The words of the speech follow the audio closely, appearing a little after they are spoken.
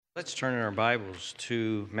Let's turn in our Bibles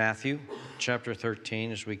to Matthew chapter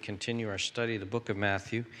 13 as we continue our study of the book of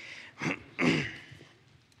Matthew.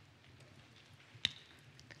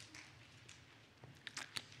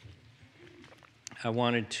 I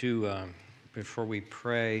wanted to, before we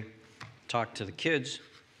pray, talk to the kids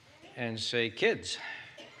and say, kids,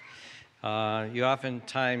 you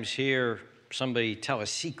oftentimes hear somebody tell a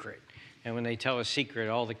secret. And when they tell a secret,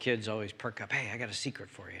 all the kids always perk up. Hey, I got a secret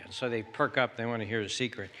for you. And so they perk up. They want to hear the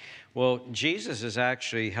secret. Well, Jesus is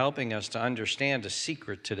actually helping us to understand a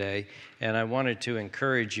secret today. And I wanted to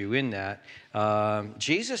encourage you in that.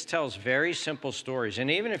 Jesus tells very simple stories.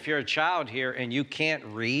 And even if you're a child here and you can't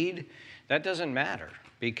read, that doesn't matter.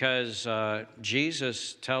 Because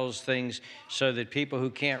Jesus tells things so that people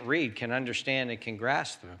who can't read can understand and can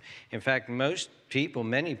grasp them. In fact,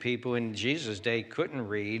 many people in Jesus' day couldn't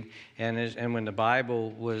read, and when the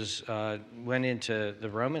Bible went into the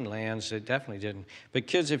Roman lands, it definitely didn't. But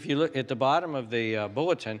kids, if you look at the bottom of the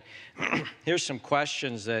bulletin, here's some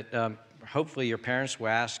questions that hopefully your parents will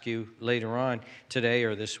ask you later on today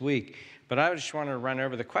or this week. But I just want to run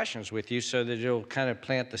over the questions with you so that it'll kind of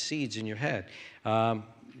plant the seeds in your head. The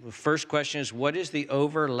first question is, what is the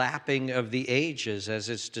overlapping of the ages as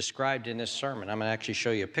it's described in this sermon? I'm going to actually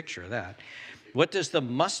show you a picture of that. What does the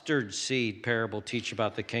mustard seed parable teach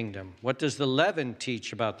about the kingdom? What does the leaven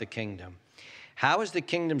teach about the kingdom? How is the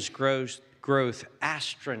kingdom's growth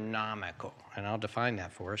astronomical? And I'll define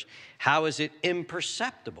that for us. How is it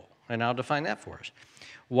imperceptible? And I'll define that for us.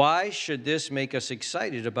 Why should this make us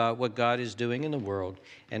excited about what God is doing in the world,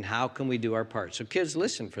 and how can we do our part? So kids,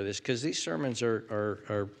 listen for this, because these sermons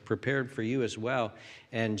are prepared for you as well.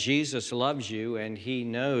 And Jesus loves you, and he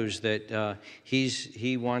knows that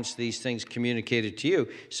he wants these things communicated to you.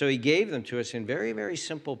 So he gave them to us in very, very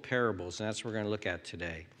simple parables, and that's what we're going to look at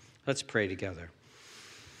today. Let's pray together.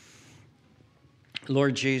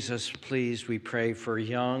 Lord Jesus, please, we pray for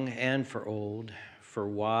young and for old, for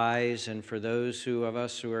wise, and for those of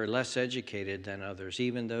us who are less educated than others,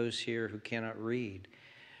 even those here who cannot read.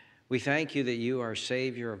 We thank you that you are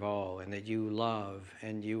Savior of all, and that you love,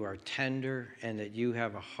 and you are tender, and that you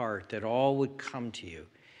have a heart that all would come to you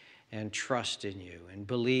and trust in you and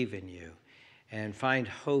believe in you and find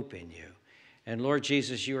hope in you. And Lord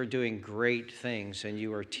Jesus, you are doing great things, and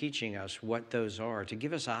you are teaching us what those are, to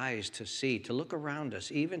give us eyes to see, to look around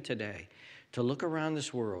us, even today, to look around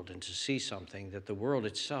this world and to see something that the world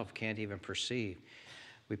itself can't even perceive.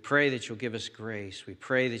 We pray that you'll give us grace. We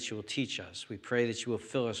pray that you will teach us. We pray that you will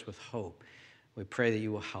fill us with hope. We pray that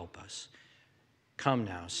you will help us. Come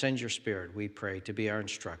now, send your Spirit, we pray, to be our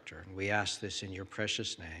instructor. And we ask this in your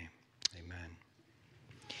precious name. Amen.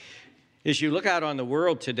 As you look out on the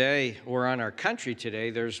world today, or on our country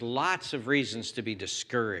today, there's lots of reasons to be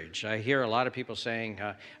discouraged. I hear a lot of people saying,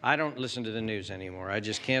 I don't listen to the news anymore. I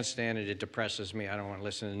just can't stand it. It depresses me. I don't want to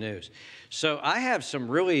listen to the news. So I have some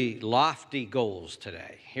really lofty goals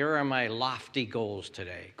today. Here are my lofty goals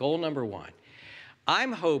today. Goal number one.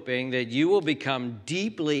 I'm hoping that you will become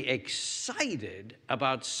deeply excited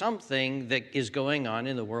about something that is going on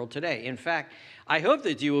in the world today. In fact, I hope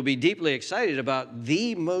that you will be deeply excited about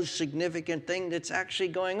the most significant thing that's actually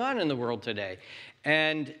going on in the world today.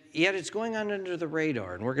 And yet it's going on under the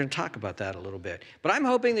radar, and we're going to talk about that a little bit. But I'm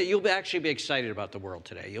hoping that you'll actually be excited about the world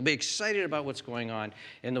today. You'll be excited about what's going on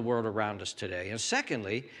in the world around us today. And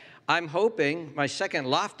secondly, I'm hoping, my second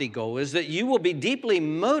lofty goal is that you will be deeply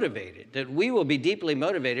motivated, that we will be deeply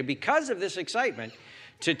motivated because of this excitement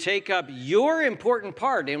to take up your important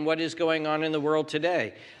part in what is going on in the world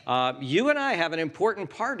today. You and I have an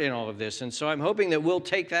important part in all of this, and so I'm hoping that we'll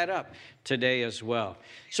take that up today as well.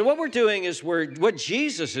 So what we're doing is what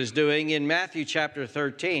Jesus is doing in Matthew chapter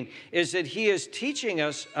 13 is that he is teaching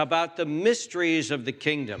us about the mysteries of the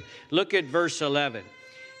kingdom. Look at verse 11.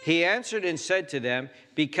 He answered and said to them,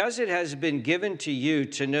 because it has been given to you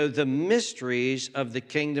to know the mysteries of the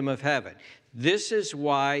kingdom of heaven. This is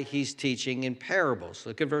why he's teaching in parables.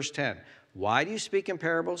 Look at verse 10. Why do you speak in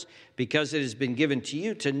parables? Because it has been given to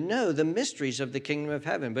you to know the mysteries of the kingdom of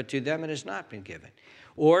heaven, but to them it has not been given.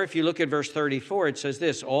 Or if you look at verse 34, it says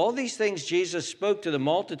this, all these things Jesus spoke to the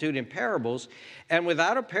multitude in parables, and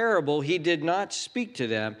without a parable he did not speak to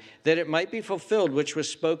them, that it might be fulfilled which was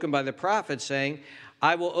spoken by the prophet, saying,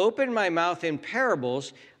 I will open my mouth in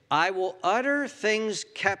parables, I will utter things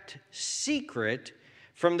kept secret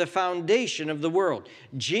from the foundation of the world.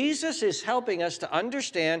 Jesus is helping us to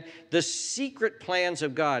understand the secret plans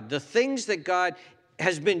of God, the things that God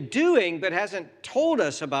has been doing but hasn't told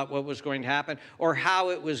us about what was going to happen or how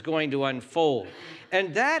it was going to unfold.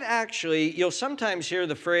 And that actually, you'll sometimes hear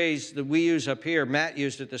the phrase that we use up here, Matt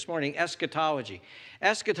used it this morning, eschatology.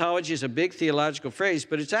 Eschatology is a big theological phrase,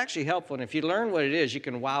 but it's actually helpful. And if you learn what it is, you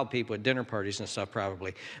can wow people at dinner parties and stuff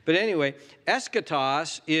probably. But anyway,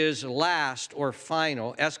 eschatos is last or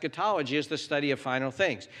final. Eschatology is the study of final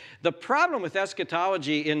things. The problem with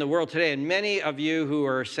eschatology in the world today, and many of you who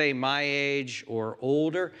are, say, my age or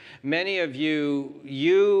older, many of you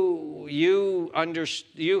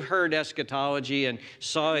heard eschatology and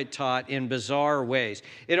saw it taught in bizarre ways.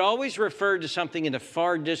 It always referred to something in the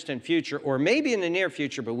far distant future, or maybe in the near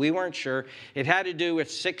future, but we weren't sure. It had to do with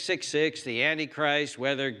 666, the Antichrist,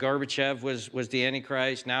 whether Gorbachev was the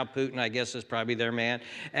Antichrist. Now Putin, I guess, is probably their man,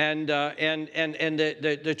 and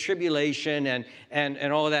the tribulation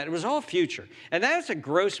and all of that. It was all future, and that's a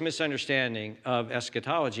gross misunderstanding of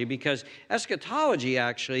eschatology, because eschatology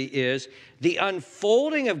actually is the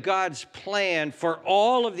unfolding of God's plan for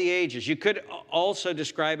all of the ages. You could also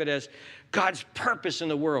describe it as God's purpose in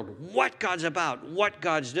the world, what God's about, what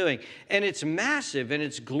God's doing. And it's massive and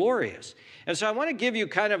it's glorious. And so I want to give you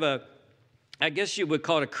kind of I guess you would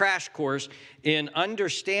call it a crash course in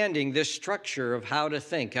understanding this structure of how to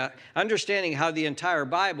think, understanding how the entire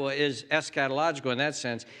Bible is eschatological in that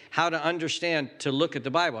sense, how to understand, to look at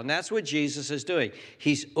the Bible. And that's what Jesus is doing.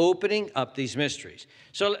 He's opening up these mysteries.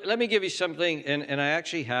 So let me give you something, and I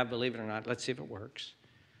actually have, believe it or not, let's see if it works.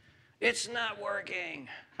 It's not working.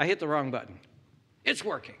 I hit the wrong button. It's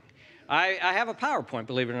working. I have a PowerPoint,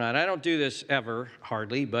 believe it or not. I don't do this ever,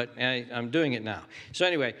 hardly, but I'm doing it now. So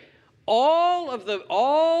anyway, all of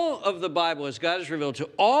the Bible, as God has revealed to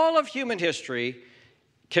all of human history,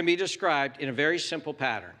 can be described in a very simple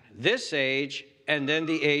pattern. This age and then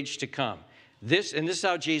the age to come. And this is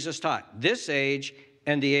how Jesus taught. This age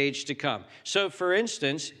and the age to come. So for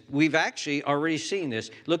instance, we've actually already seen this.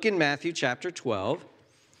 Look in Matthew chapter 12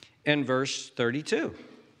 and verse 32.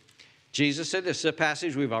 Jesus said this, is a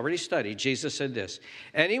passage we've already studied. Jesus said this,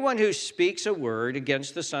 anyone who speaks a word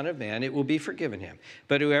against the Son of Man, it will be forgiven him.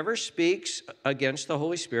 But whoever speaks against the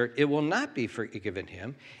Holy Spirit, it will not be forgiven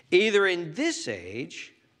him, either in this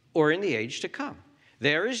age or in the age to come.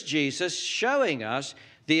 There is Jesus showing us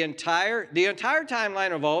the entire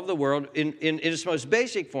timeline of all of the world in its most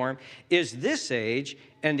basic form is this age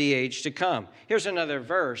and the age to come. Here's another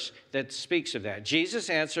verse that speaks of that. Jesus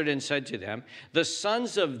answered and said to them, the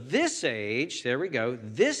sons of this age, there we go,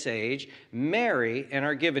 this age, marry and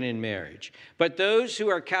are given in marriage. But those who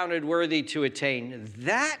are counted worthy to attain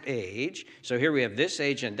that age, so here we have this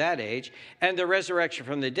age and that age, and the resurrection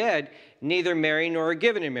from the dead, neither marry nor are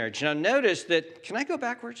given in marriage. Now notice that, can I go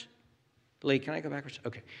backwards? Lee, can I go backwards?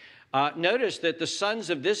 Okay. Notice that the sons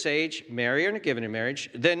of this age marry and are given in marriage.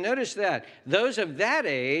 Then notice that those of that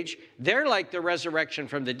age, they're like the resurrection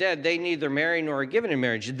from the dead. They neither marry nor are given in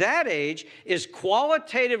marriage. That age is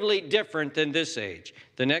qualitatively different than this age.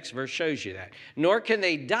 The next verse shows you that. Nor can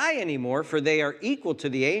they die anymore, for they are equal to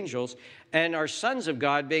the angels and are sons of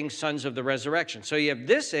God, being sons of the resurrection. So you have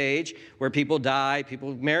this age where people die,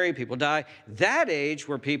 people marry, people die. That age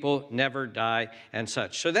where people never die and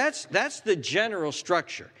such. So that's the general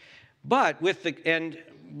structure. But and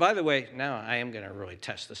by the way, now I am going to really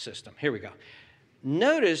test the system. Here we go.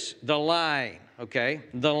 Notice the line, okay?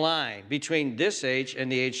 The line between this age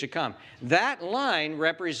and the age to come. That line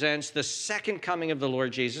represents the second coming of the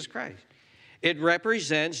Lord Jesus Christ. It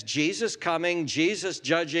represents Jesus coming, Jesus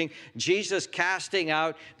judging, Jesus casting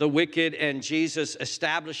out the wicked, and Jesus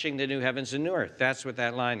establishing the new heavens and new earth. That's what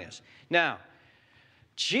that line is. Now,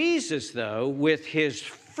 Jesus, though, with his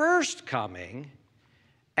first coming,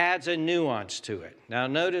 adds a nuance to it. Now,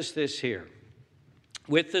 notice this here.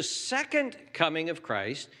 With the second coming of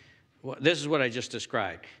Christ, this is what I just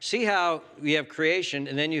described. See how we have creation,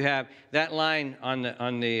 and then you have that line on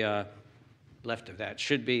the left of that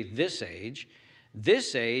should be this age.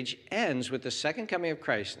 This age ends with the second coming of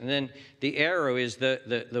Christ. And then the arrow is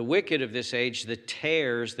the wicked of this age, the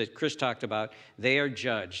tares that Chris talked about, they are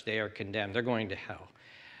judged, they are condemned, they're going to hell.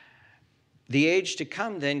 The age to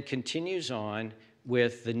come then continues on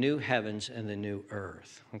with the new heavens and the new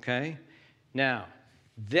earth, okay? Now,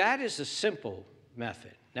 that is a simple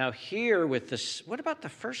method. Now here with this, what about the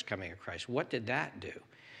first coming of Christ? What did that do?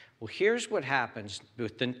 Well, here's what happens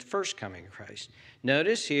with the first coming of Christ.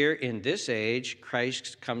 Notice here in this age,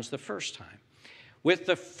 Christ comes the first time. With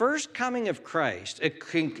the first coming of Christ,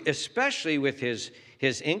 especially with his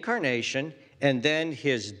incarnation and then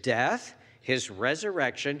his death, his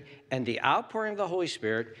resurrection, and the outpouring of the Holy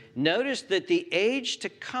Spirit, notice that the age to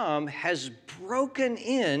come has broken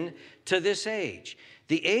in to this age.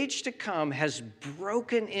 The age to come has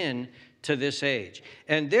broken in to this age.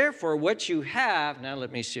 And therefore, what you have, now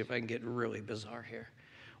let me see if I can get really bizarre here.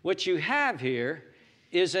 What you have here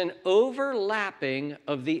is an overlapping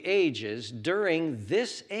of the ages during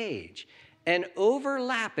this age. An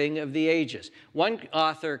overlapping of the ages. One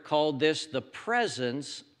author called this the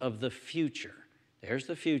presence of the future. There's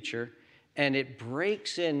the future, and it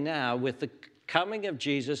breaks in now with the coming of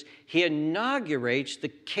Jesus. He inaugurates the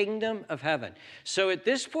kingdom of heaven. So at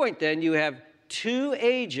this point then, you have two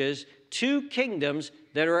ages, two kingdoms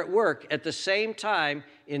that are at work at the same time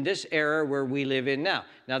in this era where we live in now.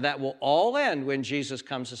 Now, that will all end when Jesus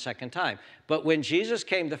comes the second time. But when Jesus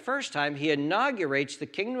came the first time, he inaugurates the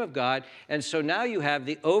kingdom of God, and so now you have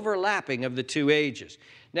the overlapping of the two ages.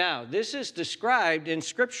 Now, this is described in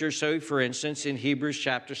Scripture, so for instance, in Hebrews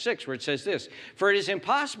chapter 6, where it says this, "For it is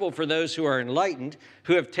impossible for those who are enlightened,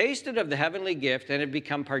 who have tasted of the heavenly gift and have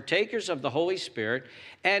become partakers of the Holy Spirit,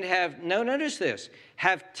 and have," now notice this,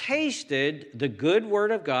 "have tasted the good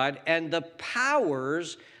word of God and the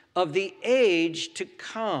powers of the age to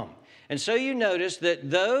come." And so you notice that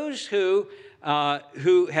those who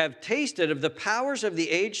have tasted of the powers of the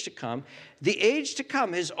age to come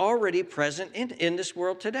is already present in this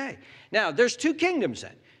world today. Now, there's two kingdoms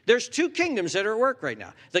then. There's two kingdoms that are at work right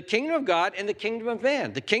now. The kingdom of God and the kingdom of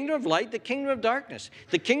man. The kingdom of light, the kingdom of darkness.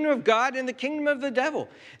 The kingdom of God and the kingdom of the devil.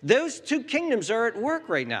 Those two kingdoms are at work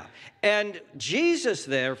right now. And Jesus,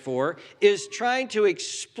 therefore, is trying to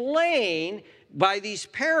explain by these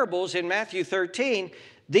parables in Matthew 13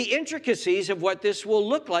 the intricacies of what this will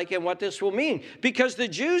look like and what this will mean. Because the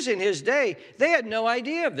Jews in his day, they had no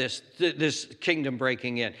idea of this kingdom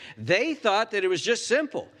breaking in. They thought that it was just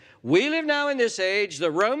simple. We live now in this age.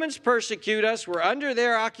 The Romans persecute us. We're under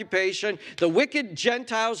their occupation. The wicked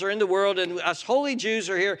Gentiles are in the world, and us holy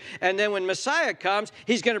Jews are here. And then when Messiah comes,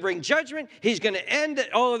 he's going to bring judgment. He's going to end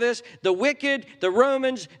all of this. The wicked, the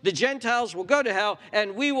Romans, the Gentiles will go to hell,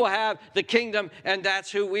 and we will have the kingdom, and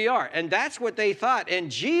that's who we are. And that's what they thought.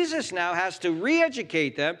 And Jesus now has to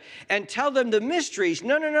re-educate them and tell them the mysteries.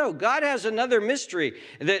 No, no, no. God has another mystery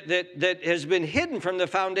that has been hidden from the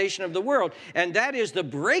foundation of the world, and that is the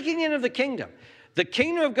breaking in of the kingdom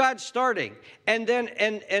of God starting.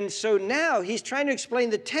 And so now he's trying to explain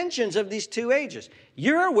the tensions of these two ages.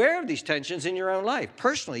 You're aware of these tensions in your own life.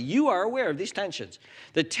 Personally, you are aware of these tensions.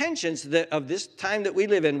 The tensions of this time that we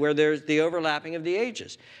live in, where there's the overlapping of the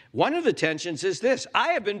ages. One of the tensions is this: I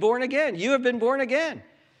have been born again. You have been born again.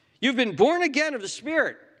 You've been born again of the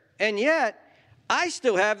Spirit. And yet, I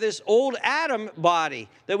still have this old Adam body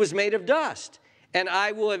that was made of dust. And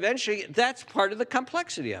I will eventually, that's part of the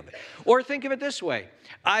complexity of it. Or think of it this way.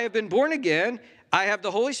 I have been born again. I have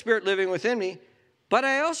the Holy Spirit living within me, but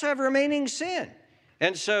I also have remaining sin.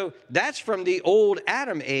 And so that's from the old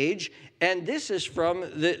Adam age, and this is from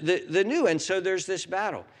the new. And so there's this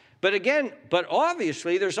battle. But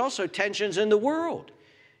obviously there's also tensions in the world.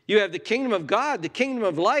 You have the kingdom of God, the kingdom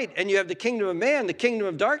of light, and you have the kingdom of man, the kingdom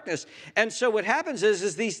of darkness. And so what happens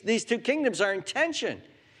is these two kingdoms are in tension.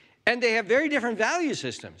 And they have very different value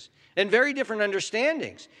systems and very different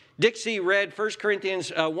understandings. Dixie read 1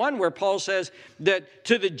 Corinthians 1, where Paul says that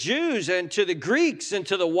to the Jews and to the Greeks and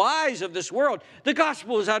to the wise of this world, the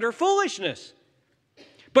gospel is utter foolishness.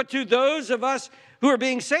 But to those of us who are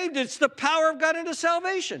being saved, it's the power of God unto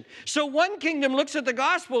salvation. So one kingdom looks at the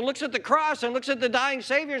gospel, looks at the cross, and looks at the dying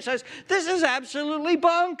Savior and says, this is absolutely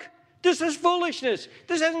bunk. This is foolishness.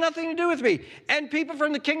 This has nothing to do with me. And people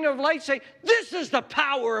from the kingdom of light say, this is the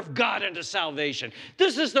power of God unto salvation.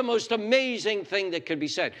 This is the most amazing thing that could be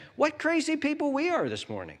said. What crazy people we are this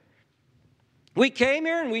morning. We came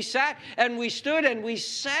here and we sat and we stood and we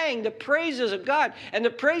sang the praises of God, and the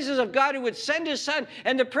praises of God who would send his son,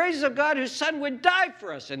 and the praises of God whose son would die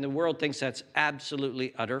for us. And the world thinks that's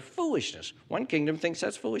absolutely utter foolishness. One kingdom thinks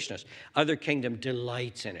that's foolishness. Other kingdom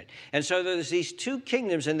delights in it. And so there's these two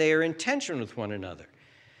kingdoms, and they are in tension with one another.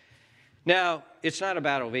 Now, it's not a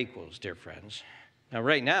battle of equals, dear friends. Now,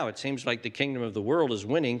 right now, it seems like the kingdom of the world is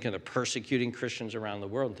winning, kind of persecuting Christians around the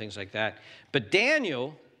world and things like that. But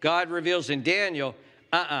God reveals in Daniel,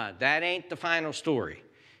 that ain't the final story.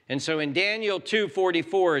 And so in Daniel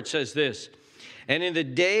 2:44, it says this, and in the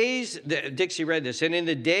days, Dixie read this, and in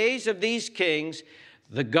the days of these kings,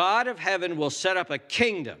 the God of heaven will set up a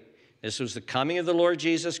kingdom. This was the coming of the Lord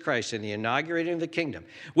Jesus Christ and the inaugurating of the kingdom,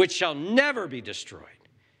 which shall never be destroyed.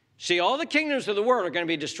 See, all the kingdoms of the world are going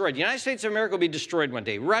to be destroyed. The United States of America will be destroyed one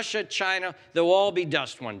day. Russia, China, they'll all be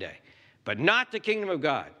dust one day. But not the kingdom of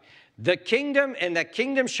God. The kingdom, and that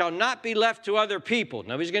kingdom shall not be left to other people.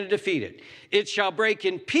 Nobody's going to defeat it. It shall break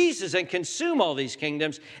in pieces and consume all these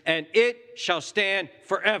kingdoms, and it shall stand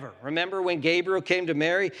forever. Remember when Gabriel came to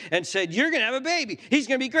Mary and said, you're going to have a baby. He's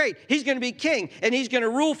going to be great. He's going to be king, and he's going to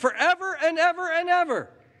rule forever and ever and ever.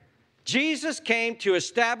 Jesus came to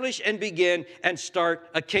establish and begin and start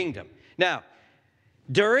a kingdom. Now,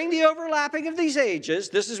 during the overlapping of these ages,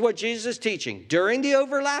 this is what Jesus is teaching. During the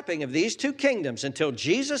overlapping of these two kingdoms, until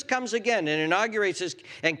Jesus comes again and inaugurates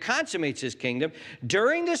and consummates his kingdom,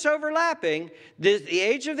 during this overlapping, the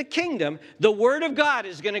age of the kingdom, the word of God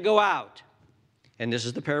is going to go out. And this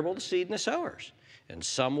is the parable of the seed and the sowers. And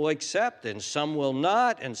some will accept, and some will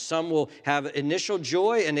not, and some will have initial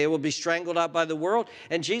joy, and they will be strangled out by the world.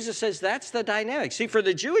 And Jesus says that's the dynamic. See, for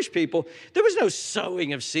the Jewish people, there was no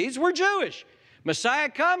sowing of seeds. We're Jewish. Messiah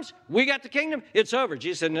comes, we got the kingdom, it's over.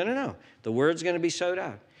 Jesus said, no. The word's going to be sowed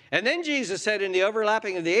out. And then Jesus said in the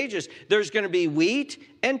overlapping of the ages, there's going to be wheat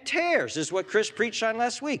and tares. This is what Chris preached on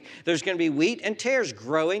last week. There's going to be wheat and tares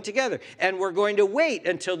growing together. And we're going to wait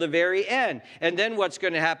until the very end. And then what's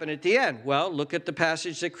going to happen at the end? Well, look at the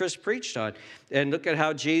passage that Chris preached on. And look at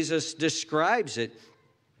how Jesus describes it.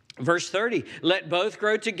 Verse 30, let both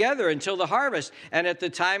grow together until the harvest. And at the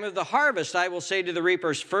time of the harvest, I will say to the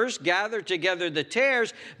reapers, first gather together the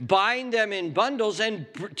tares, bind them in bundles, and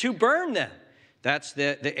to burn them. That's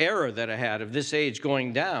the error that I had of this age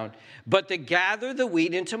going down. But to gather the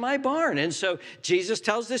wheat into my barn. And so Jesus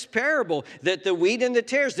tells this parable that the wheat and the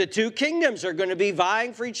tares, the two kingdoms, are going to be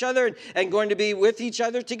vying for each other and going to be with each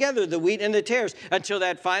other together, the wheat and the tares, until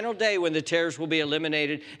that final day when the tares will be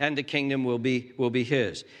eliminated and the kingdom will be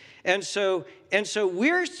his. And so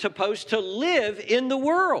we're supposed to live in the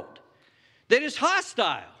world that is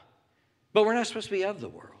hostile, but we're not supposed to be of the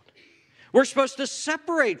world. We're supposed to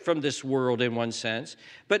separate from this world in one sense,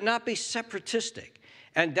 but not be separatistic.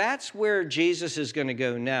 And that's where Jesus is going to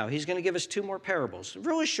go now. He's going to give us two more parables,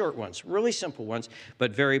 really short ones, really simple ones,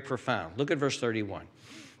 but very profound. Look at verse 31.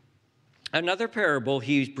 Another parable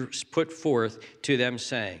he put forth to them,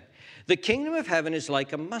 saying, the kingdom of heaven is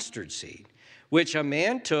like a mustard seed, which a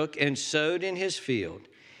man took and sowed in his field,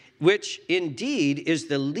 which indeed is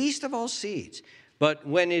the least of all seeds. But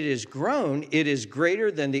when it is grown, it is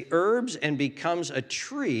greater than the herbs and becomes a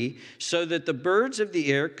tree, so that the birds of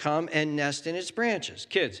the air come and nest in its branches.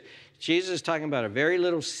 Kids, Jesus is talking about a very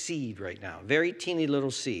little seed right now, very teeny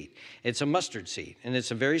little seed. It's a mustard seed, and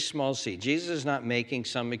it's a very small seed. Jesus is not making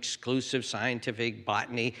some exclusive scientific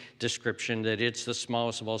botany description that it's the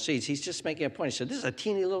smallest of all seeds. He's just making a point. He said, this is a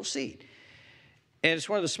teeny little seed. And it's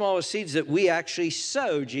one of the smallest seeds that we actually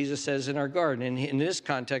sow, Jesus says, in our garden. And in this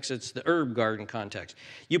context, it's the herb garden context.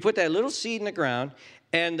 You put that little seed in the ground,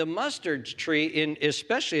 and the mustard tree,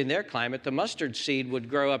 especially in their climate, the mustard seed would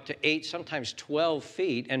grow up to 8, sometimes 12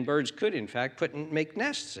 feet, and birds could, in fact, make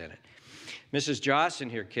nests in it. Mrs. Johnson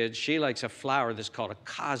here, kids, she likes a flower that's called a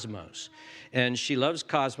cosmos. And she loves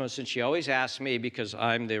cosmos, and she always asks me, because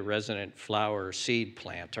I'm the resident flower seed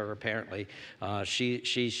planter, apparently.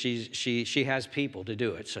 She has people to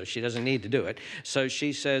do it, so she doesn't need to do it. So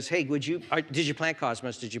she says, hey, did you plant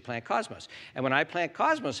cosmos? Did you plant cosmos? And when I plant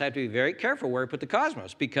cosmos, I have to be very careful where I put the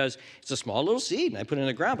cosmos, because it's a small little seed, and I put it in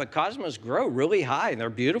the ground. But cosmos grow really high, and they're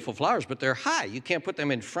beautiful flowers, but they're high. You can't put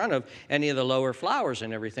them in front of any of the lower flowers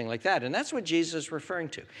and everything like that. And that's what Jesus is referring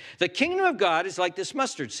to. The kingdom of God is like this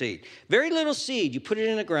mustard seed. Very little seed. You put it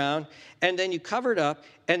in the ground, and then you cover it up,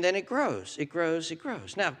 and then it grows. It grows. It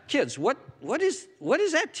grows. Now, kids, what does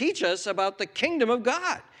that teach us about the kingdom of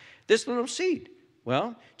God? This little seed.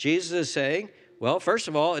 Well, Jesus is saying, well, first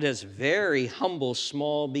of all, it has very humble,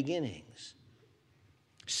 small beginnings.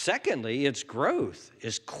 Secondly, its growth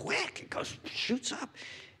is quick. It shoots up.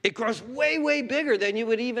 It grows way, way bigger than you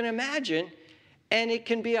would even imagine. And it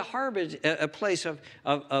can be a place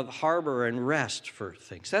of harbor and rest for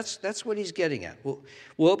things. That's what he's getting at. We'll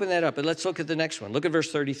open that up, but let's look at the next one. Look at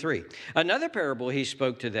verse 33. Another parable he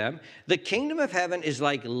spoke to them. The kingdom of heaven is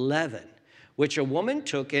like leaven, which a woman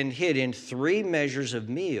took and hid in 3 measures of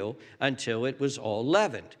meal until it was all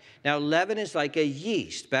leavened. Now, leaven is like a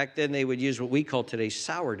yeast. Back then, they would use what we call today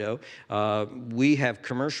sourdough. We have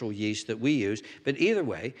commercial yeast that we use. But either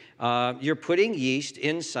way, you're putting yeast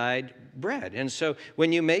inside bread. And so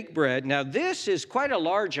when you make bread, now this is quite a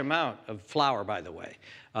large amount of flour, by the way.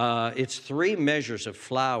 It's 3 measures of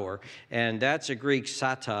flour, and that's a Greek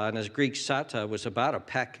sata, and a Greek sata was about 1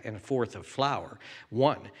 peck and 1/4 of flour,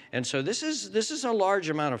 1. And so this is a large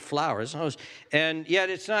amount of flour, and yet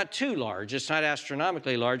it's not too large. It's not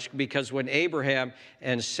astronomically large, because when Abraham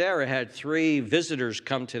and Sarah had 3 visitors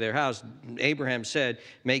come to their house, Abraham said,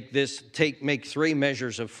 make 3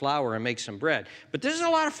 measures of flour and make some bread. But this is a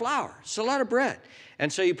lot of flour. It's a lot of bread.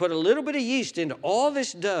 And so you put a little bit of yeast into all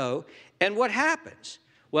this dough, and what happens?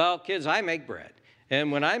 Well, kids, I make bread. And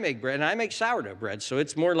when I make bread, and I make sourdough bread, so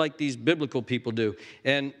it's more like these biblical people do.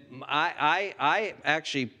 And I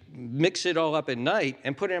actually mix it all up at night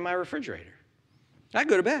and put it in my refrigerator. I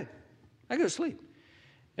go to bed. I go to sleep.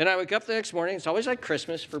 And I wake up the next morning. It's always like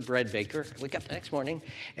Christmas for bread baker. I wake up the next morning,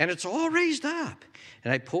 and it's all raised up.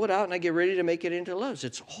 And I pull it out, and I get ready to make it into loaves.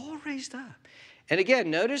 It's all raised up. And again,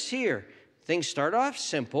 notice here, things start off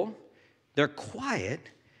simple. They're quiet.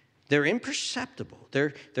 They're imperceptible.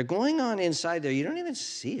 They're going on inside there. You don't even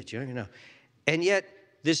see it. You don't even know. And yet,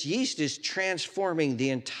 this yeast is transforming the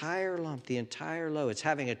entire lump, the entire loaf. It's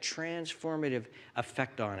having a transformative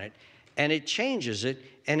effect on it. And it changes it,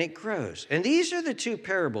 and it grows. And these are the two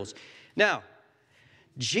parables. Now,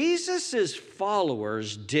 Jesus'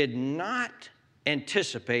 followers did not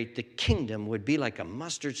anticipate the kingdom would be like a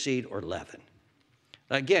mustard seed or leaven.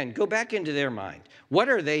 Again, go back into their mind. What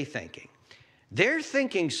are they thinking? They're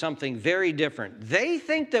thinking something very different. They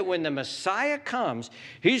think that when the Messiah comes,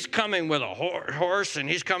 he's coming with a horse, and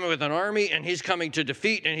he's coming with an army, and he's coming to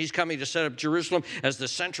defeat, and he's coming to set up Jerusalem as the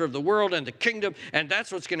center of the world and the kingdom, and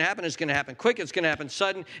that's what's going to happen. It's going to happen quick. It's going to happen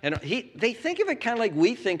sudden. And they think of it kind of like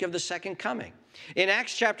we think of the second coming. In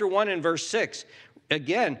Acts chapter 1 and verse 6,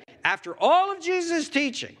 again, after all of Jesus'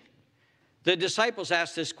 teaching, the disciples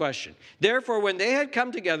asked this question. Therefore, when they had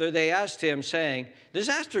come together, they asked him, saying, this is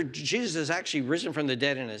after Jesus has actually risen from the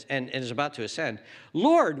dead and is about to ascend,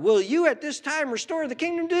 Lord, will you at this time restore the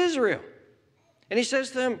kingdom to Israel? And he says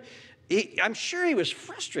to them, I'm sure he was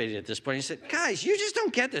frustrated at this point. He said, guys, you just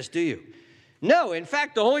don't get this, do you? No, in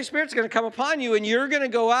fact, the Holy Spirit's going to come upon you, and you're going to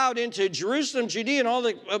go out into Jerusalem, Judea, and all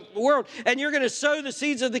the world, and you're going to sow the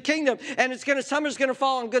seeds of the kingdom, and summer's going to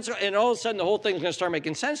fall on good soil, and all of a sudden the whole thing's going to start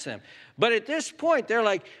making sense to them. But at this point, they're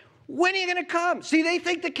like, when are you going to come? See, they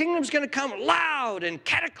think the kingdom's going to come loud and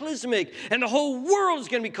cataclysmic, and the whole world's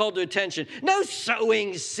going to be called to attention. No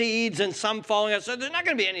sowing seeds and some falling out. So there's not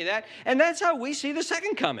going to be any of that. And that's how we see the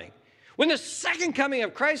second coming. When the second coming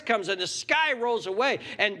of Christ comes and the sky rolls away,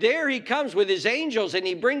 and there he comes with his angels, and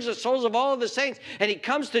he brings the souls of all of the saints, and he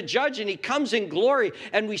comes to judge, and he comes in glory,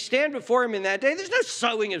 and we stand before him in that day. There's no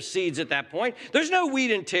sowing of seeds at that point. There's no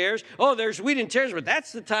wheat and tares. Oh, there's wheat and tares, but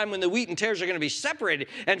that's the time when the wheat and tares are going to be separated,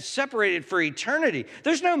 and separated for eternity.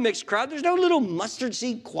 There's no mixed crowd. There's no little mustard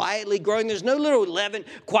seed quietly growing. There's no little leaven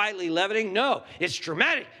quietly leavening. No, it's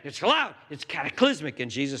dramatic. It's loud. It's cataclysmic.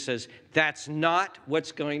 And Jesus says, that's not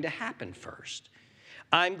what's going to happen first.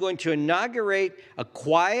 I'm going to inaugurate a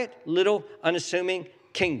quiet, little, unassuming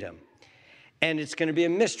kingdom. And it's going to be a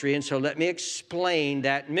mystery. And so let me explain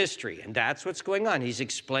that mystery. And that's what's going on. He's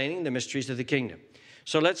explaining the mysteries of the kingdom.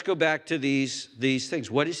 So let's go back to these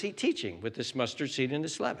things. What is he teaching with this mustard seed and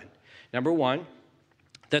this leaven? Number one,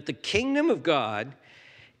 that the kingdom of God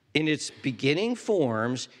in its beginning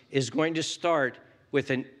forms is going to start with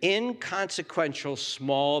an inconsequential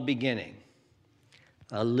small beginning.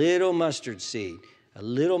 A little mustard seed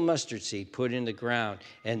put in the ground,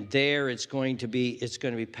 and there it's going to be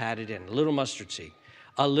patted in. A little mustard seed.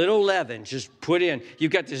 A little leaven just put in.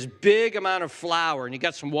 You've got this big amount of flour, and you've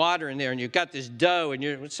got some water in there, and you've got this dough,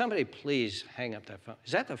 and would somebody please hang up that phone?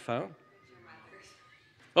 Is that the phone?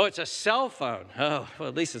 Oh, it's a cell phone. Oh, well,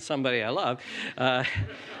 at least it's somebody I love. I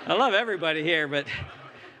love everybody here, but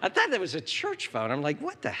I thought that was a church phone. I'm like,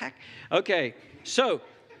 what the heck? Okay, so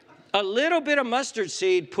a little bit of mustard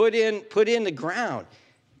seed put in the ground.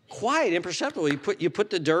 Quiet, imperceptible. You put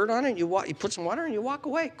the dirt on it, you put some water, and you walk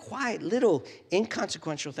away. Quiet, little,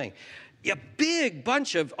 inconsequential thing. A big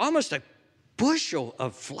bunch of, almost a bushel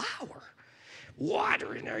of flour.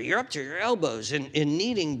 Water in there. You're up to your elbows in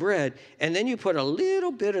kneading bread. And then you put a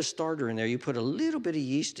little bit of starter in there. You put a little bit of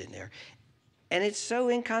yeast in there. And it's so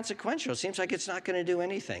inconsequential. It seems like it's not going to do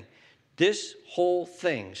anything. This whole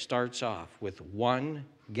thing starts off with one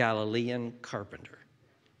Galilean carpenter.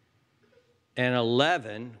 And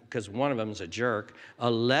 11, because one of them's a jerk,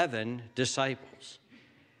 11 disciples.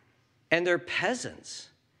 And they're peasants.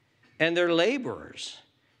 And they're laborers.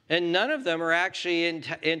 And none of them are actually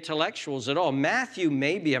intellectuals at all. Matthew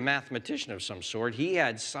may be a mathematician of some sort. He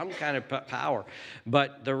had some kind of power.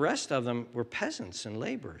 But the rest of them were peasants and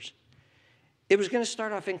laborers. It was going to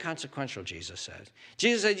start off inconsequential, Jesus said.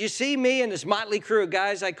 Jesus said, you see me and this motley crew of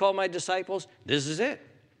guys I call my disciples? This is it.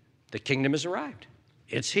 The kingdom has arrived.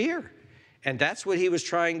 It's here. And that's what he was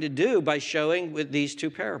trying to do by showing with these two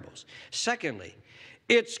parables. Secondly,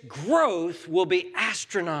 its growth will be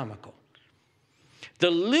astronomical. The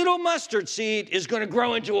little mustard seed is going to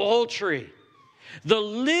grow into a whole tree. The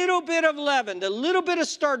little bit of leaven, the little bit of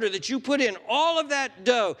starter that you put in, all of that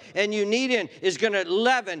dough and you knead in is going to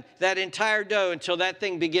leaven that entire dough until that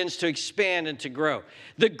thing begins to expand and to grow.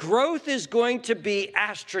 The growth is going to be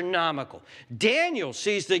astronomical. Daniel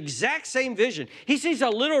sees the exact same vision. He sees a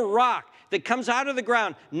little rock that comes out of the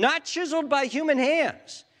ground, not chiseled by human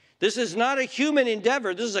hands. This is not a human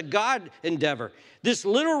endeavor. This is a God endeavor. This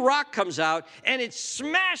little rock comes out and it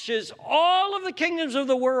smashes all of the kingdoms of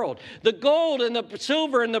the world. The gold and the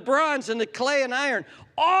silver and the bronze and the clay and iron,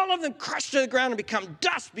 all of them crushed to the ground and become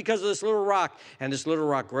dust because of this little rock. And this little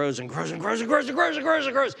rock grows and grows and grows and grows and grows and grows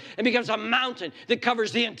and grows and becomes a mountain that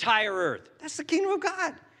covers the entire earth. That's the kingdom of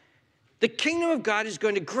God. The kingdom of God is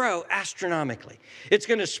going to grow astronomically. It's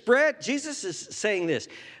going to spread. Jesus is saying this.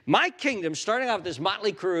 My kingdom, starting off this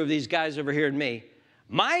motley crew of these guys over here and me,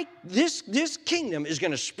 this kingdom is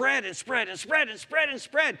going to spread and spread and spread and spread and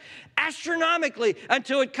spread astronomically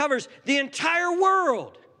until it covers the entire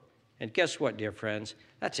world. And guess what, dear friends?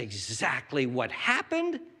 That's exactly what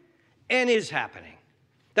happened and is happening.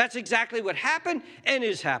 That's exactly what happened and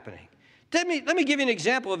is happening. Let me give you an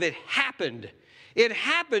example of it happened. It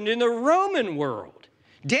happened in the Roman world.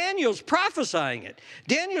 Daniel's prophesying it.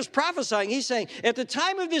 Daniel's prophesying, he's saying, at the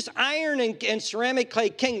time of this iron and ceramic clay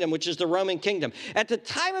kingdom, which is the Roman kingdom, at the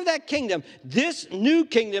time of that kingdom, this new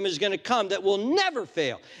kingdom is going to come that will never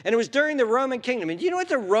fail. And it was during the Roman kingdom. And do you know what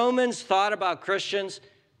the Romans thought about Christians?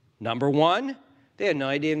 Number one, they had no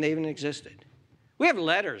idea they even existed. We have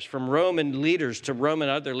letters from Roman leaders to Roman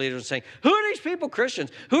other leaders saying, who are these people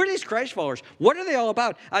Christians? Who are these Christ followers? What are they all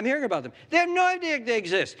about? I'm hearing about them. They have no idea they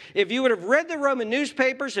exist. If you would have read the Roman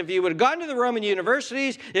newspapers, if you would have gone to the Roman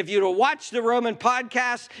universities, if you'd have watched the Roman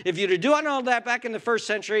podcasts, if you'd have done all that back in the first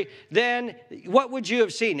century, then what would you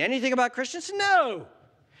have seen? Anything about Christians? No.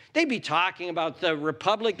 They'd be talking about the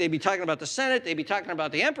republic. They'd be talking about the Senate. They'd be talking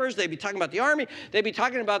about the emperors. They'd be talking about the army. They'd be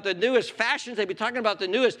talking about the newest fashions. They'd be talking about the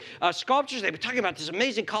newest sculptures. They'd be talking about this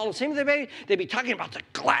amazing Colosseum they made. They'd be talking about the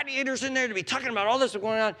gladiators in there. They'd be talking about all this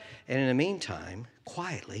going on. And in the meantime,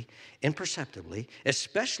 quietly, imperceptibly,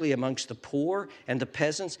 especially amongst the poor and the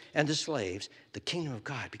peasants and the slaves, the kingdom of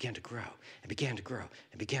God began to grow and began to grow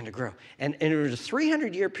and began to grow. And over a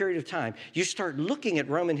 300-year period of time, you start looking at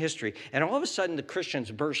Roman history, and all of a sudden the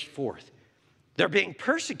Christians burst forth. They're being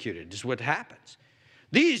persecuted is what happens.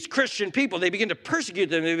 These Christian people, they begin to persecute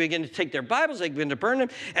them. They begin to take their Bibles, they begin to burn them,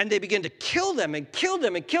 and they begin to kill them and kill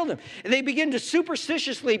them and kill them. And they begin to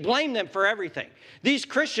superstitiously blame them for everything. These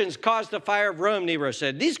Christians caused the fire of Rome, Nero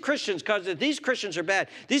said. These Christians caused it. These Christians are bad.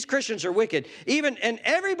 These Christians are wicked. And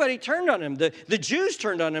everybody turned on him. The Jews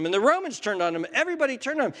turned on him, and the Romans turned on him. Everybody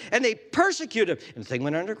turned on him, and they persecuted him. And the thing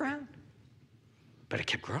went underground. But it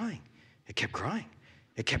kept growing. It kept growing.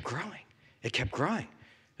 It kept growing. It kept growing.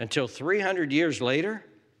 Until 300 years later,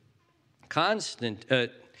 Constantine,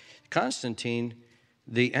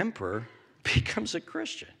 the emperor, becomes a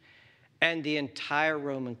Christian. And the entire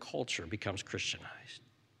Roman culture becomes Christianized.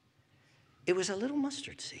 It was a little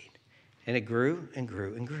mustard seed. And it grew and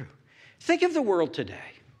grew and grew. Think of the world today.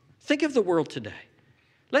 Think of the world today.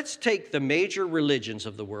 Let's take the major religions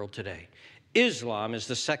of the world today. Islam is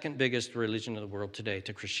the second biggest religion of the world today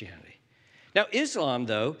to Christianity. Now, Islam,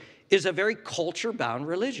 though, is a very culture-bound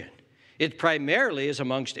religion. It primarily is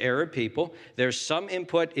amongst Arab people. There's some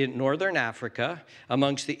input in Northern Africa,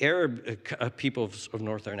 amongst the Arab peoples of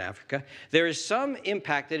Northern Africa. There is some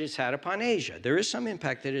impact that it's had upon Asia. There is some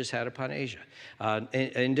impact that it's had upon Asia.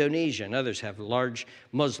 Indonesia and others have large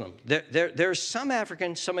Muslim. There's some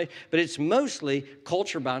African, but it's mostly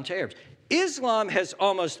culture-bound to Arabs. Islam has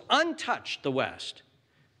almost untouched the West.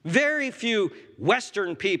 Very few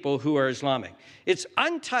Western people who are Islamic. It's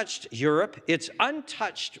untouched Europe. It's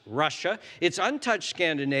untouched Russia. It's untouched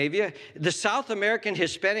Scandinavia. The South American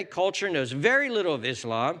Hispanic culture knows very little of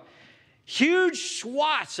Islam. Huge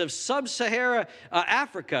swaths of sub-Saharan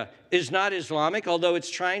Africa is not Islamic, although it's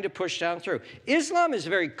trying to push down through. Islam is a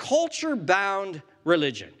very culture-bound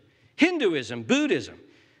religion. Hinduism, Buddhism.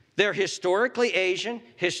 They're historically Asian,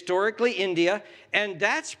 historically India, and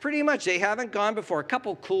that's pretty much, they haven't gone before. A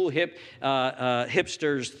couple cool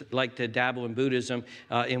hipsters like to dabble in Buddhism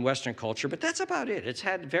in Western culture, but that's about it. It's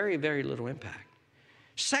had very, very little impact.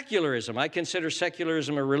 Secularism, I consider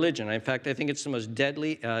secularism a religion. In fact, I think it's the most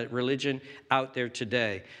deadly religion out there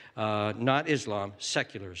today. Not Islam,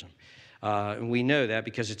 secularism. And we know that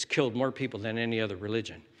because it's killed more people than any other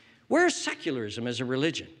religion. Where is secularism as a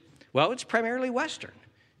religion? Well, it's primarily Western.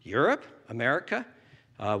 Europe, America,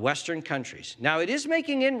 Western countries. Now, it is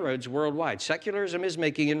making inroads worldwide. Secularism is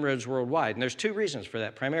making inroads worldwide, and there's two reasons for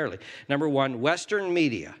that primarily. Number one, Western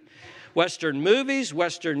media. Western movies,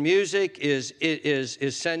 Western music is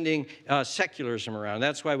sending secularism around.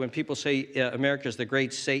 That's why when people say America is the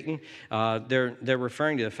great Satan, they're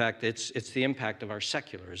referring to the fact that it's the impact of our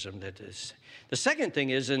secularism that is. The second thing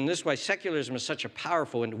is, and this is why secularism is such a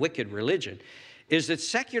powerful and wicked religion, is that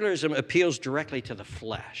secularism appeals directly to the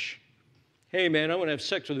flesh. Hey, man, I want to have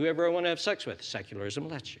sex with whoever I want to have sex with. Secularism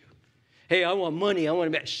lets you. Hey, I want money. I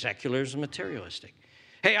want to be. Secularism, materialistic.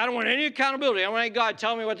 Hey, I don't want any accountability. I want any God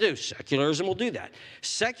telling me what to do. Secularism will do that.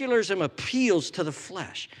 Secularism appeals to the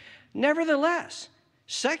flesh. Nevertheless,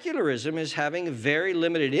 secularism is having a very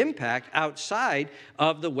limited impact outside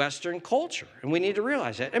of the Western culture, and we need to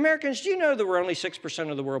realize that. Americans, do you know that we're only 6%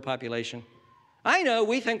 of the world population? I know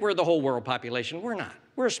we think we're the whole world population. We're not.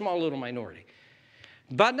 We're a small little minority.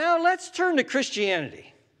 But now let's turn to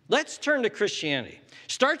Christianity. Let's turn to Christianity.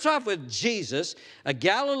 Starts off with Jesus, a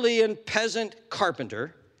Galilean peasant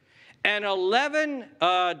carpenter, and 11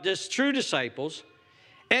 true disciples,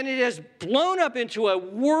 and it has blown up into a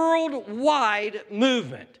worldwide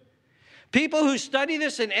movement. People who study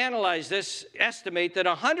this and analyze this estimate that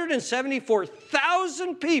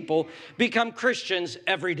 174,000 people become Christians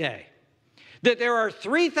every day. That there are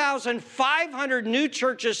 3,500 new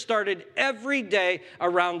churches started every day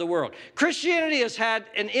around the world. Christianity has had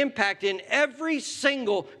an impact in every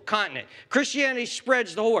single continent. Christianity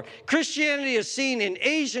spreads the whole world. Christianity is seen in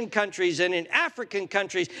Asian countries and in African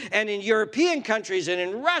countries and in European countries and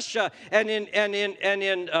in Russia and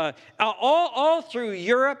all through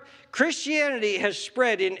Europe. Christianity has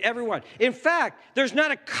spread in everyone. In fact, there's not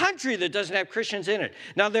a country that doesn't have Christians in it.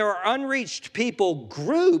 Now, there are unreached people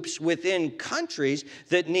groups within countries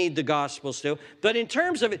that need the gospel still, but in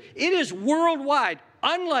terms of it, it is worldwide.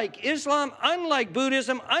 Unlike Islam, unlike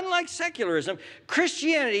Buddhism, unlike secularism,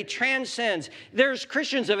 Christianity transcends. There's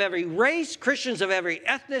Christians of every race, Christians of every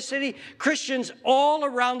ethnicity, Christians all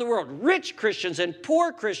around the world. Rich Christians and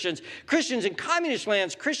poor Christians, Christians in communist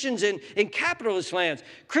lands, Christians in capitalist lands.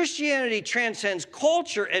 Christianity transcends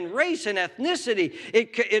culture and race and ethnicity.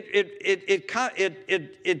 It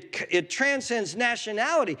transcends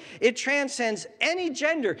nationality. It transcends any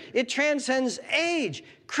gender. It transcends age.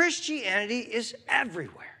 Christianity is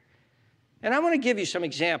everywhere. And I want to give you some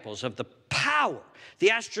examples of the power,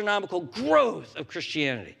 the astronomical growth of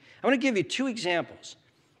Christianity. I want to give you two examples.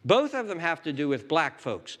 Both of them have to do with black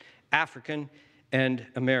folks, African and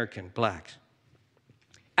American blacks.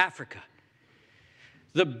 Africa.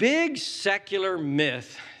 The big secular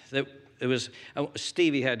myth that it was,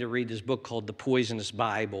 Stevie had to read this book called The Poisonous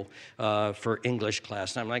Bible for English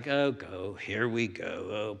class. And I'm like, oh, here we go,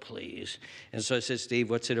 oh, please. And so I said,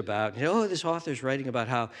 Steve, what's it about? And, oh, this author's writing about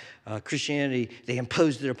how Christianity, they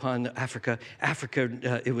imposed it upon Africa.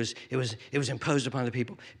 It was imposed upon the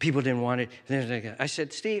people. People didn't want it. I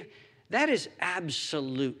said, Steve, that is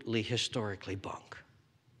absolutely historically bunk.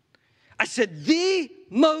 I said, the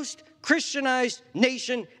most Christianized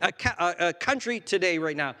nation, country today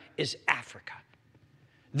right now is Africa.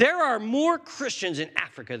 There are more Christians in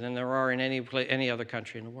Africa than there are in any other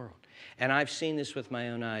country in the world. And I've seen this with my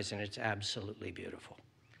own eyes, and it's absolutely beautiful.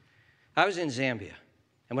 I was in Zambia,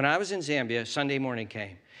 and when I was in Zambia, Sunday morning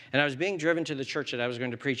came, and I was being driven to the church that I was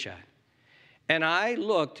going to preach at. And I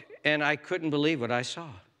looked, and I couldn't believe what I saw.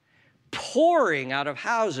 Pouring out of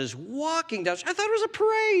houses, walking down. I thought it was a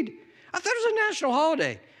parade. I thought it was a national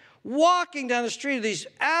holiday. Walking down the street of these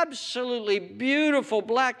absolutely beautiful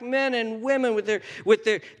black men and women with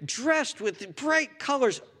their dressed with bright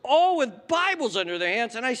colors, all with Bibles under their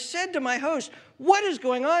hands. And I said to my host, what is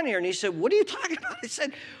going on here? And he said, what are you talking about? I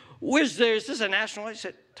said, is this a national holiday? He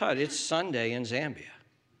said, Todd, it's Sunday in Zambia.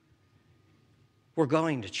 We're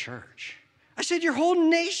going to church. I said, your whole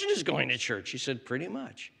nation is going to church. He said, pretty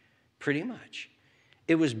much.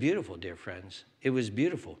 It was beautiful, dear friends. It was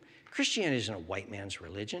beautiful. Christianity isn't a white man's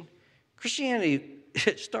religion. Christianity,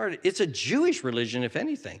 it's a Jewish religion, if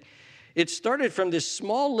anything. It started from this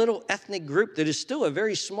small little ethnic group that is still a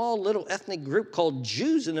very small little ethnic group called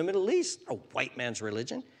Jews in the Middle East, a white man's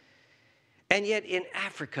religion. And yet in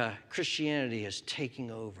Africa, Christianity is taking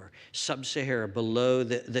over sub-Sahara, below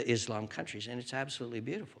the Islam countries, and it's absolutely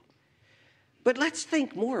beautiful. But let's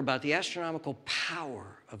think more about the astronomical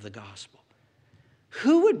power of the gospel.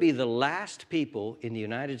 Who would be the last people in the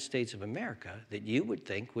United States of America that you would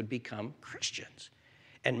think would become Christians?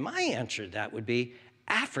 And my answer to that would be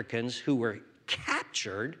Africans who were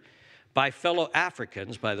captured by fellow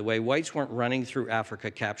Africans. By the way, whites weren't running through Africa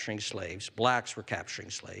capturing slaves. Blacks were capturing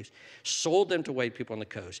slaves, sold them to white people on the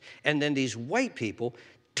coast. And then these white people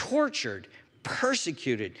tortured,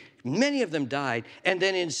 persecuted, many of them died, and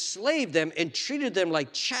then enslaved them and treated them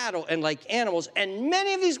like chattel and like animals. And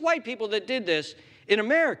many of these white people that did this in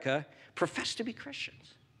America profess to be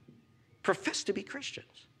Christians. Profess to be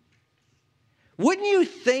Christians. Wouldn't you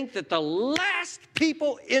think that the last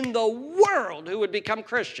people in the world who would become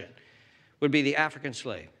Christian would be the African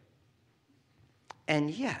slave? And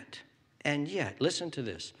yet, listen to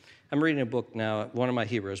this. I'm reading a book now, one of my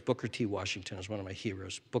heroes, Booker T. Washington is one of my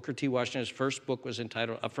heroes. Booker T. Washington's first book was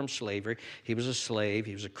entitled Up From Slavery. He was a slave.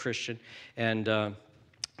 He was a Christian. And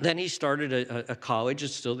then he started a college.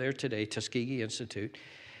 It's still there today, Tuskegee Institute.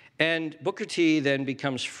 And Booker T. then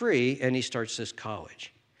becomes free, and he starts this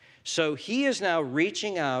college. So he is now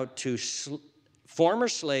reaching out to former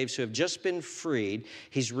slaves who have just been freed.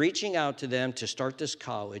 He's reaching out to them to start this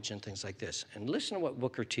college and things like this. And listen to what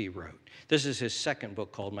Booker T. wrote. This is his second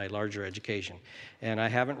book called My Larger Education. And I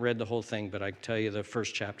haven't read the whole thing, but I can tell you the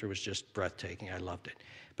first chapter was just breathtaking. I loved it.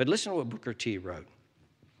 But listen to what Booker T. wrote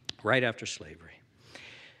right after slavery.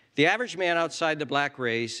 The average man outside the black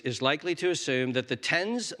race is likely to assume that the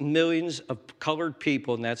tens of millions of colored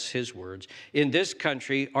people, and that's his words, in this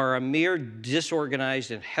country are a mere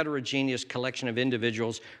disorganized and heterogeneous collection of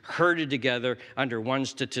individuals herded together under one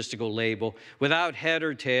statistical label, without head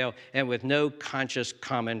or tail, and with no conscious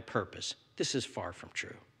common purpose. This is far from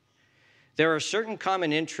true. There are certain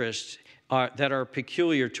common interests that are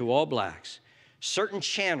peculiar to all blacks, certain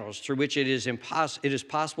channels through which it is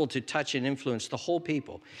possible to touch and influence the whole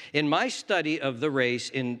people. In my study of the race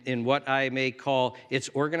in what I may call its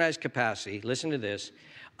organized capacity, listen to this,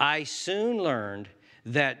 I soon learned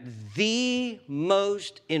that the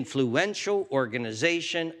most influential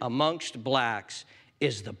organization amongst blacks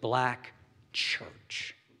is the black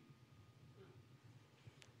church.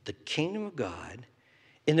 The kingdom of God,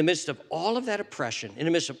 in the midst of all of that oppression, in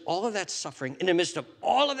the midst of all of that suffering, in the midst of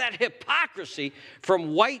all of that hypocrisy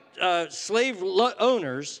from white slave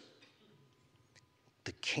owners,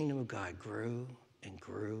 the kingdom of God grew and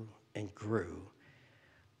grew and grew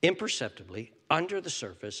imperceptibly under the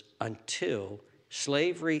surface until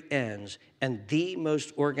slavery ends, and the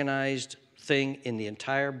most organized thing in the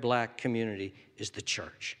entire black community is the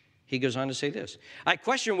church. He goes on to say this, I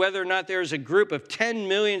question whether or not there is a group of 10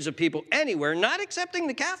 millions of people anywhere, not accepting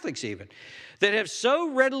the Catholics even, that have so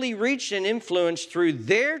readily reached and influenced through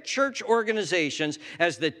their church organizations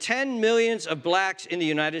as the 10 millions of blacks in the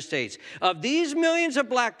United States. Of these millions of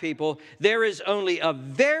black people, there is only a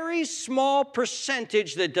very small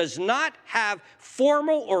percentage that does not have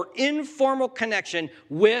formal or informal connection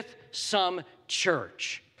with some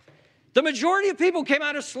church. The majority of people came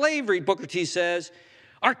out of slavery, Booker T says,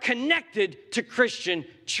 are connected to Christian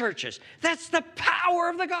churches. That's the power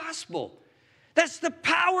of the gospel. That's the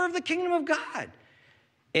power of the kingdom of God.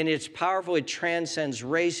 And it's powerful. It transcends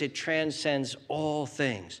race. It transcends all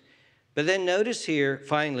things. But then notice here,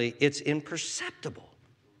 finally, it's imperceptible.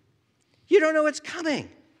 You don't know it's coming.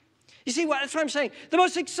 You see, that's what I'm saying. The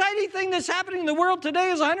most exciting thing that's happening in the world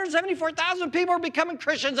today is 174,000 people are becoming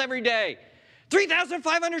Christians every day.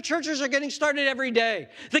 3,500 churches are getting started every day.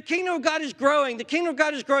 The kingdom of God is growing. The kingdom of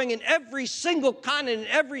God is growing in every single continent,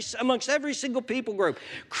 amongst every single people group.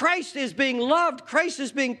 Christ is being loved. Christ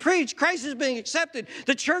is being preached. Christ is being accepted.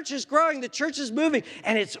 The church is growing. The church is moving.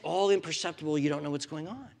 And it's all imperceptible. You don't know what's going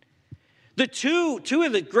on. The two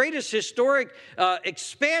of the greatest historic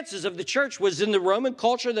expanses of the church was in the Roman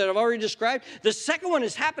culture that I've already described. The second one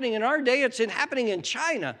is happening in our day. It's happening in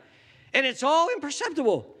China. And it's all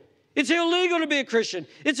imperceptible. It's illegal to be a Christian.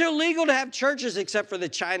 It's illegal to have churches except for the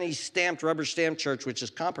Chinese stamped, rubber stamped church, which is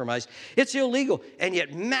compromised. It's illegal. And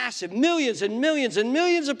yet massive millions and millions and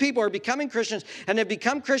millions of people are becoming Christians, and have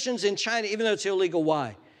become Christians in China, even though it's illegal.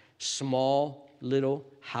 Why? Small, little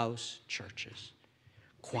house churches.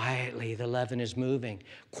 Quietly, the leaven is moving.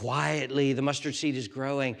 Quietly, the mustard seed is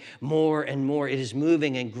growing more and more. It is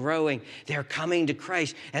moving and growing. They're coming to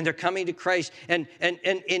Christ, and they're coming to Christ. And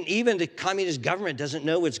even the communist government doesn't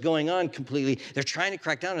know what's going on completely. They're trying to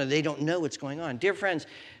crack down on it. They don't know what's going on. Dear friends,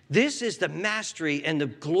 this is the mastery and the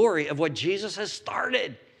glory of what Jesus has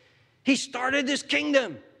started. He started this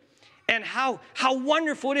kingdom. And how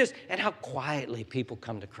wonderful it is, and how quietly people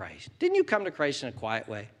come to Christ. Didn't you come to Christ in a quiet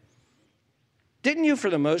way? Didn't you, for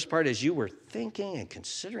the most part, as you were thinking and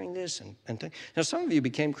considering this now, some of you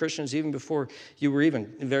became Christians even before you were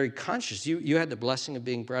even very conscious. You had the blessing of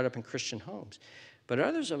being brought up in Christian homes. But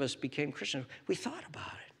others of us became Christians. We thought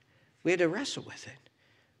about it. We had to wrestle with it.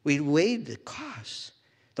 We weighed the costs.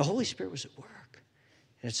 The Holy Spirit was at work.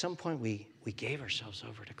 And at some point, we gave ourselves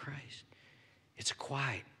over to Christ. It's a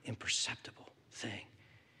quiet, imperceptible thing.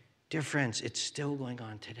 Dear friends, it's still going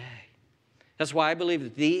on today. That's why I believe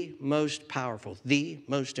that the most powerful, the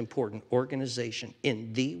most important organization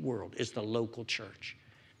in the world is the local church.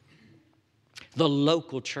 The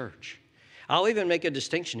local church. I'll even make a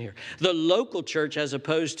distinction here. The local church, as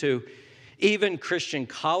opposed to even Christian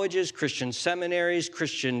colleges, Christian seminaries,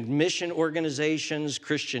 Christian mission organizations,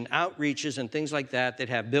 Christian outreaches, and things like that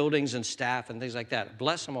have buildings and staff and things like that.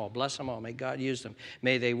 Bless them all. Bless them all. May God use them.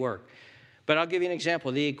 May they work. But I'll give you an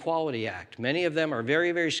example, the Equality Act. Many of them are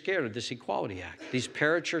very, very scared of this Equality Act. These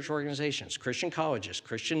parachurch organizations, Christian colleges,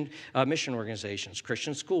 Christian mission organizations,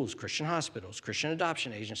 Christian schools, Christian hospitals, Christian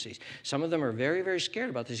adoption agencies. Some of them are very, very scared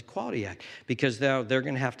about this Equality Act because they're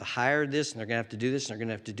going to have to hire this, and they're going to have to do this, and they're going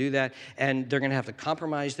to have to do that, and they're going to have to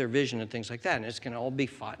compromise their vision and things like that, and it's going to all be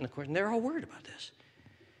fought in the court, and they're all worried about this.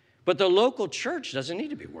 But the local church doesn't need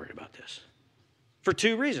to be worried about this for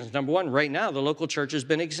two reasons. Number one, right now, the local church has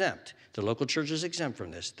been exempt. The local church is exempt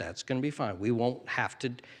from this. That's going to be fine. We won't have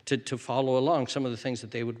to follow along some of the things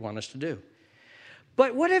that they would want us to do.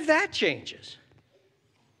 But what if that changes?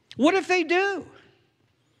 What if they do?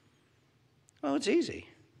 Well, it's easy.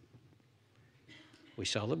 We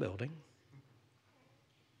sell the building.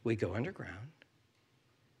 We go underground.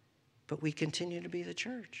 But we continue to be the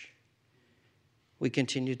church. We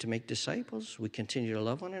continue to make disciples. We continue to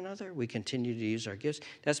love one another. We continue to use our gifts.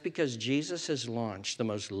 That's because Jesus has launched the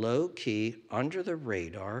most low-key,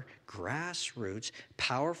 under-the-radar, grassroots,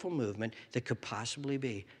 powerful movement that could possibly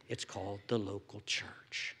be. It's called the local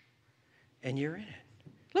church. And you're in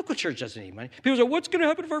it. Local church doesn't need money. People say, what's going to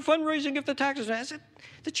happen for fundraising if the taxes? I said,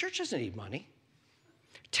 the church doesn't need money.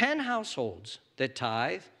 10 households that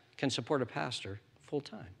tithe can support a pastor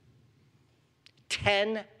full-time.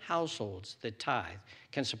 10 households that tithe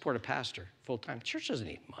can support a pastor full-time. Church doesn't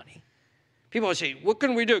need money. People always say, what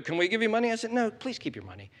can we do? Can we give you money? I said, no, please keep your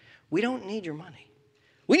money. We don't need your money.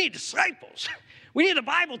 We need disciples. We need the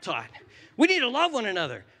Bible taught. We need to love one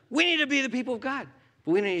another. We need to be the people of God.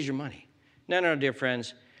 But we don't need your money. No, dear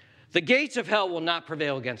friends. The gates of hell will not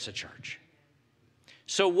prevail against the church.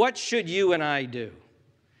 So what should you and I do?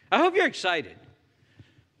 I hope you're excited.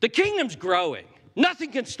 The kingdom's growing.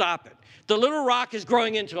 Nothing can stop it. The little rock is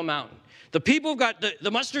growing into a mountain. The people have got,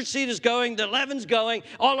 the mustard seed is going, the leaven's going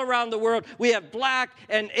all around the world. We have black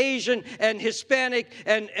and Asian and Hispanic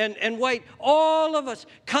and white, all of us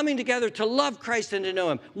coming together to love Christ and to know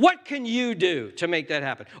him. What can you do to make that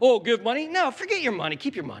happen? Oh, give money? No, forget your money.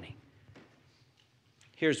 Keep your money.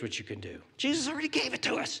 Here's what you can do. Jesus already gave it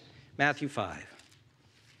to us. Matthew 5.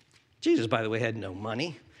 Jesus, by the way, had no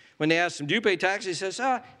money. When they asked him, do you pay taxes? He says,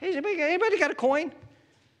 hey, anybody got a coin?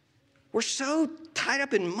 We're so tied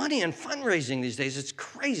up in money and fundraising these days. It's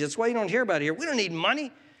crazy. That's why you don't hear about it here. We don't need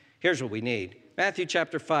money. Here's what we need. Matthew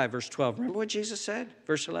chapter 5, verse 12. Remember what Jesus said?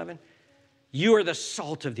 Verse 11. You are the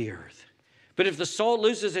salt of the earth. But if the salt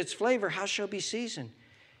loses its flavor, how shall it be seasoned?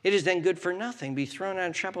 It is then good for nothing, be thrown out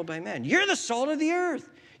and trampled by men. You're the salt of the earth.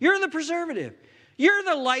 You're the preservative. You're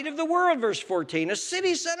the light of the world, verse 14. A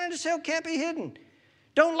city set on a hill can't be hidden.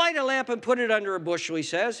 Don't light a lamp and put it under a bushel, he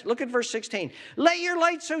says. Look at verse 16. Let your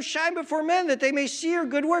light so shine before men that they may see your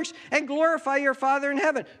good works and glorify your Father in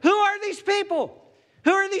heaven. Who are these people?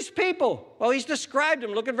 Who are these people? Well, he's described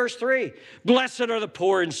them. Look at verse 3. Blessed are the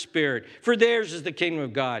poor in spirit, for theirs is the kingdom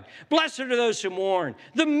of God. Blessed are those who mourn,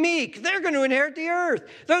 the meek. They're going to inherit the earth.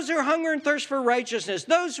 Those who hunger and thirst for righteousness,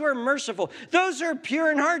 those who are merciful, those who are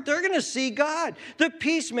pure in heart, they're going to see God. The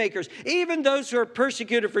peacemakers, even those who are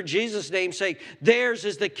persecuted for Jesus' name's sake, theirs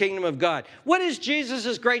is the kingdom of God. What is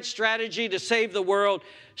Jesus' great strategy to save the world?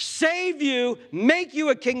 Save you, make you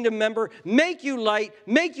a kingdom member, make you light,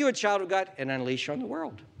 make you a child of God, and unleash you on the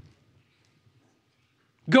world.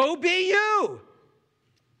 Go be you.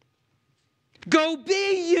 Go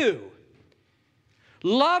be you.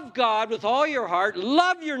 Love God with all your heart.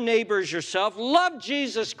 Love your neighbor as yourself. Love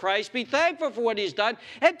Jesus Christ. Be thankful for what he's done,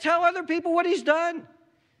 and tell other people what he's done.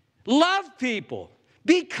 Love people.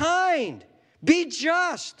 Be kind. Be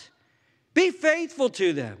just. Be faithful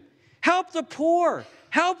to them. Help the poor.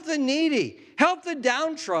 Help the needy. Help the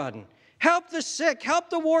downtrodden. Help the sick. Help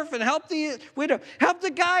the orphan. Help the widow. Help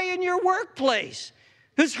the guy in your workplace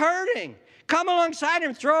who's hurting. Come alongside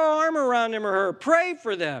him. Throw an arm around him or her. Pray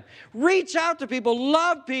for them. Reach out to people.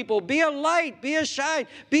 Love people. Be a light. Be a shine.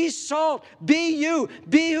 Be salt. Be you.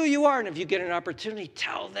 Be who you are. And if you get an opportunity,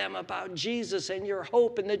 tell them about Jesus and your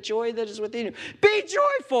hope and the joy that is within you. Be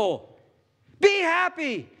joyful. Be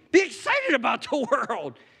happy. Be excited about the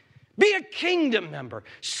world. Be a kingdom member.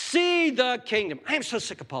 See the kingdom. I am so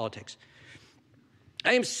sick of politics.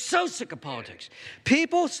 I am so sick of politics.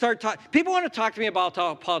 People want to talk to me about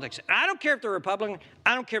politics. I don't care if they're Republican.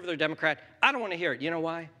 I don't care if they're Democrat. I don't want to hear it. You know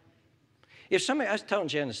why? If somebody, I was telling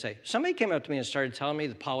Jen to say, somebody came up to me and started telling me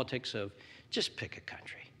the politics of, just pick a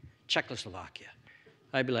country, Czechoslovakia.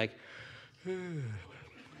 I'd be like,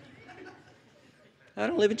 I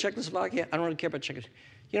don't live in Czechoslovakia. I don't really care about Czechoslovakia.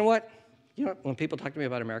 You know what? When people talk to me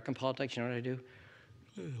about American politics, you know what I do?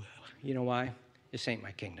 You know why? This ain't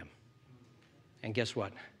my kingdom. And guess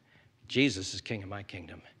what? Jesus is king of my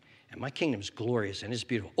kingdom. And my kingdom is glorious and it's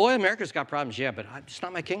beautiful. Oh, America's got problems, yeah, but it's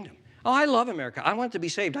not my kingdom. Oh, I love America. I want it to be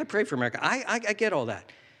saved. I pray for America. I get all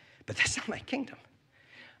that. But that's not my kingdom.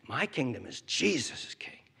 My kingdom is Jesus is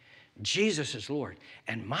king. Jesus is Lord.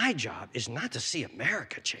 And my job is not to see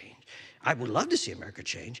America change. I would love to see America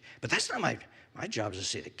change, but that's not my job is to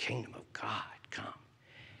see the kingdom of God come.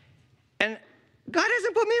 And God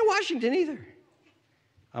hasn't put me in Washington either.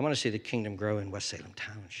 I want to see the kingdom grow in West Salem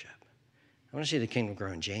Township. I want to see the kingdom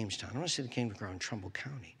grow in Jamestown. I want to see the kingdom grow in Trumbull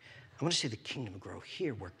County. I want to see the kingdom grow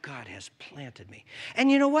here where God has planted me. And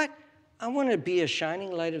you know what? I want to be a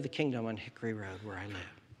shining light of the kingdom on Hickory Road where I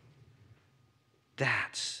live.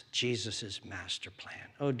 That's Jesus' master plan.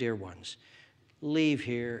 Oh, dear ones, leave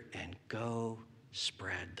here and go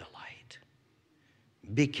spread the light.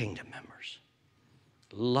 Be kingdom members.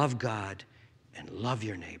 Love God and love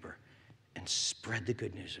your neighbor and spread the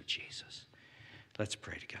good news of Jesus. Let's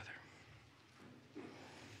pray together.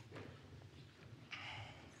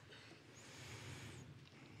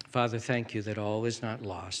 Father, thank you that all is not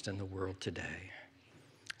lost in the world today.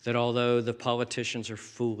 That although the politicians are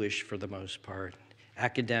foolish for the most part,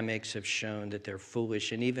 academics have shown that they're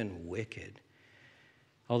foolish and even wicked.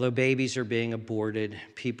 Although babies are being aborted,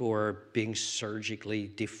 people are being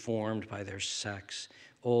surgically deformed by their sex,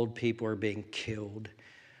 old people are being killed.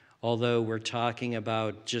 Although we're talking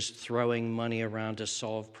about just throwing money around to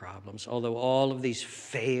solve problems, although all of these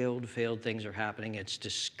failed things are happening, it's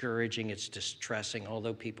discouraging, it's distressing,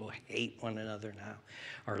 although people hate one another now,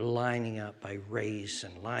 are lining up by race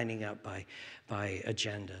and lining up by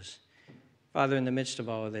agendas. Father, in the midst of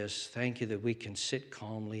all of this, thank you that we can sit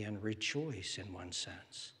calmly and rejoice in one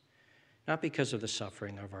sense. Not because of the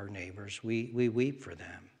suffering of our neighbors, we weep for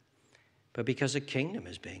them, but because a kingdom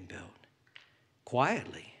is being built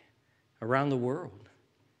quietly around the world.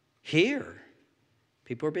 Here,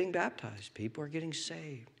 people are being baptized. People are getting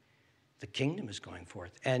saved. The kingdom is going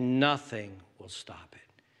forth, and nothing will stop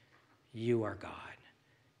it. You are God.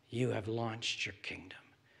 You have launched your kingdom.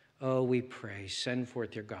 Oh, we pray, send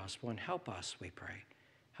forth your gospel and help us, we pray.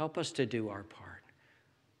 Help us to do our part.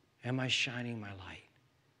 Am I shining my light?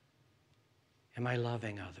 Am I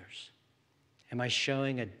loving others? Am I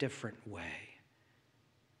showing a different way?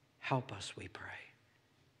 Help us, we pray.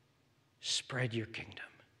 Spread your kingdom.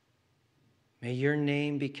 May your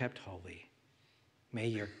name be kept holy. May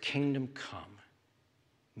your kingdom come.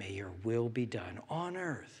 May your will be done on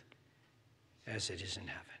earth as it is in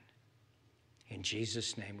heaven. In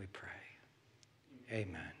Jesus' name we pray.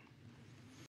 Amen.